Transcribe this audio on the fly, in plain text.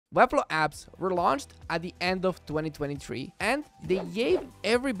Webflow apps were launched at the end of 2023, and they gave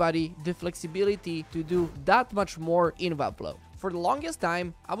everybody the flexibility to do that much more in Webflow. For the longest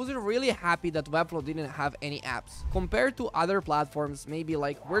time, I was really happy that Webflow didn't have any apps, compared to other platforms, maybe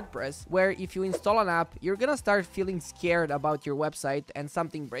like WordPress, where if you install an app, you're gonna start feeling scared about your website and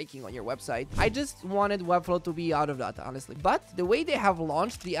something breaking on your website. I just wanted Webflow to be out of that, honestly. But the way they have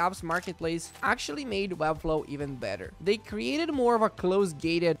launched the apps marketplace actually made Webflow even better. They created more of a closed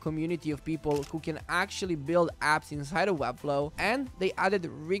gated community of people who can actually build apps inside of Webflow, and they added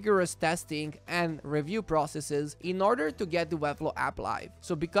rigorous testing and review processes in order to get the Webflow app live.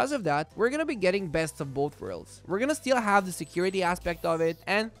 So because of that, we're gonna be getting best of both worlds. We're gonna still have the security aspect of it,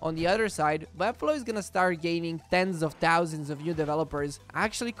 and on the other side, Webflow is gonna start gaining tens of thousands of new developers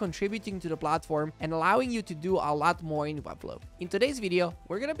actually contributing to the platform and allowing you to do a lot more in Webflow. In today's video,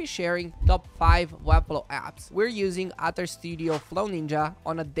 we're gonna be sharing top 5 Webflow apps we're using at our studio Flow Ninja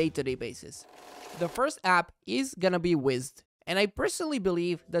on a day-to-day basis. The first app is gonna be Wiz. And I personally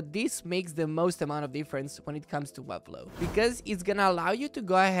believe that this makes the most amount of difference when it comes to Webflow, because it's gonna allow you to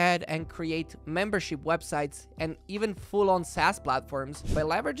go ahead and create membership websites and even full-on SaaS platforms by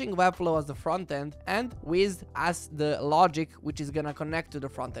leveraging Webflow as the front end and Wiz as the logic, which is gonna connect to the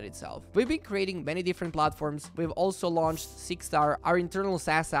front end itself. We've been creating many different platforms. We've also launched Sixstar, our internal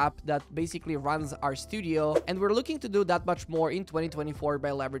SaaS app that basically runs our studio, and we're looking to do that much more in 2024 by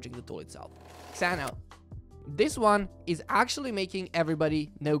leveraging the tool itself. Xano. This one is actually making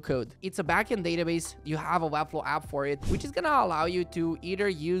everybody no code. It's a backend database. You have a Webflow app for it, which is gonna allow you to either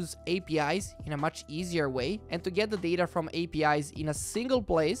use APIs in a much easier way and to get the data from APIs in a single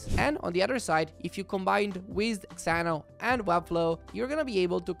place. And on the other side, if you combined Wiz, Xano, and Webflow, you're gonna be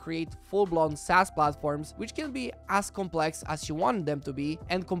able to create full-blown SaaS platforms, which can be as complex as you want them to be.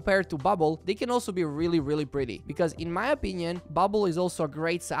 And compared to Bubble, they can also be really, really pretty. Because in my opinion, Bubble is also a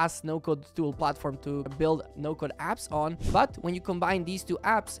great SaaS no-code tool platform to build no-code apps on, but when you combine these two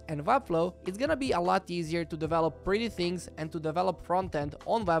apps and Webflow, it's gonna be a lot easier to develop pretty things and to develop front-end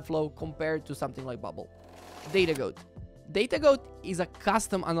on Webflow compared to something like Bubble. DataGoat. DataGoat is a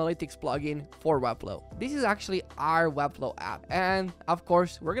custom analytics plugin for Webflow. This is actually our Webflow app. And of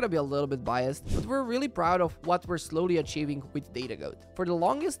course, we're gonna be a little bit biased, but we're really proud of what we're slowly achieving with DataGoat. For the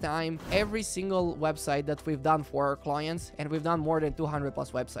longest time, every single website that we've done for our clients, and we've done more than 200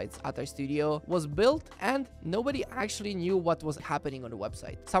 plus websites at our studio, was built and nobody actually knew what was happening on the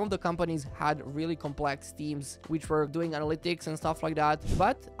website. Some of the companies had really complex teams which were doing analytics and stuff like that,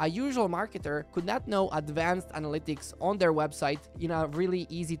 but a usual marketer could not know advanced analytics on their website in a really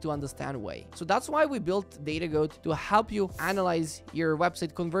easy to understand way. So that's why we built DataGoat, to help you analyze your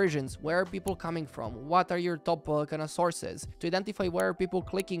website conversions. Where are people coming from? What are your top kind of sources? To identify where are people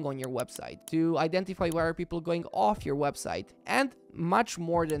clicking on your website, to identify where are people going off your website, and much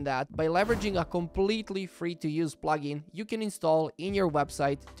more than that. By leveraging a completely free to use plugin you can install in your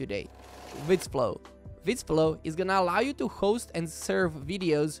website today. Webflow. Webflow is gonna allow you to host and serve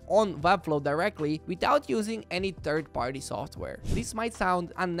videos on Webflow directly without using any third-party software. This might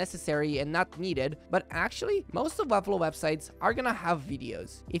sound unnecessary and not needed, but actually most of Webflow websites are gonna have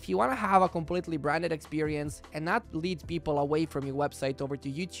videos. If you wanna have a completely branded experience and not lead people away from your website over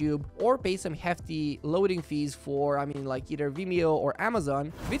to YouTube or pay some hefty loading fees for, like either Vimeo or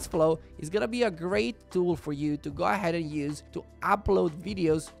Amazon, Webflow is gonna be a great tool for you to go ahead and use to upload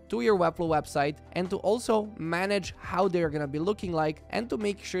videos to your Webflow website and to also manage how they're gonna be looking like and to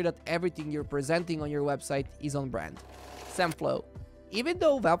make sure that everything you're presenting on your website is on brand. SEMflow. Even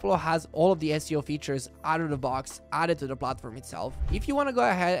though Webflow has all of the SEO features out of the box added to the platform itself, if you want to go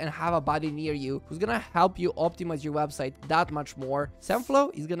ahead and have a buddy near you who's gonna help you optimize your website that much more,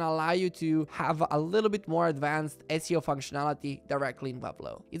 SEMflow is gonna allow you to have a little bit more advanced SEO functionality directly in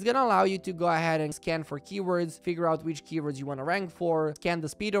Webflow. It's gonna allow you to go ahead and scan for keywords, figure out which keywords you want to rank for, scan the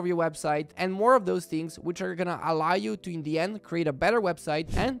speed of your website, and more of those things, which are gonna allow you to, in the end, create a better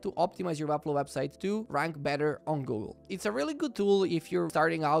website and to optimize your Webflow website to rank better on Google. It's a really good tool if you're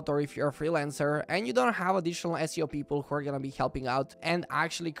starting out or if you're a freelancer and you don't have additional SEO people who are going to be helping out and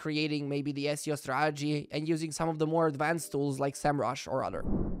actually creating maybe the SEO strategy and using some of the more advanced tools like SEMrush or other.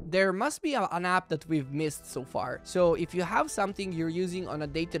 There must be an app that we've missed so far. So if you have something you're using on a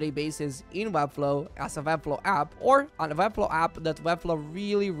day-to-day basis in Webflow as a Webflow app, or on a Webflow app that Webflow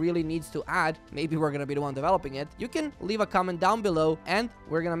really needs to add, maybe we're going to be the one developing it, you can leave a comment down below and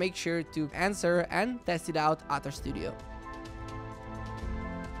we're going to make sure to answer and test it out at our studio.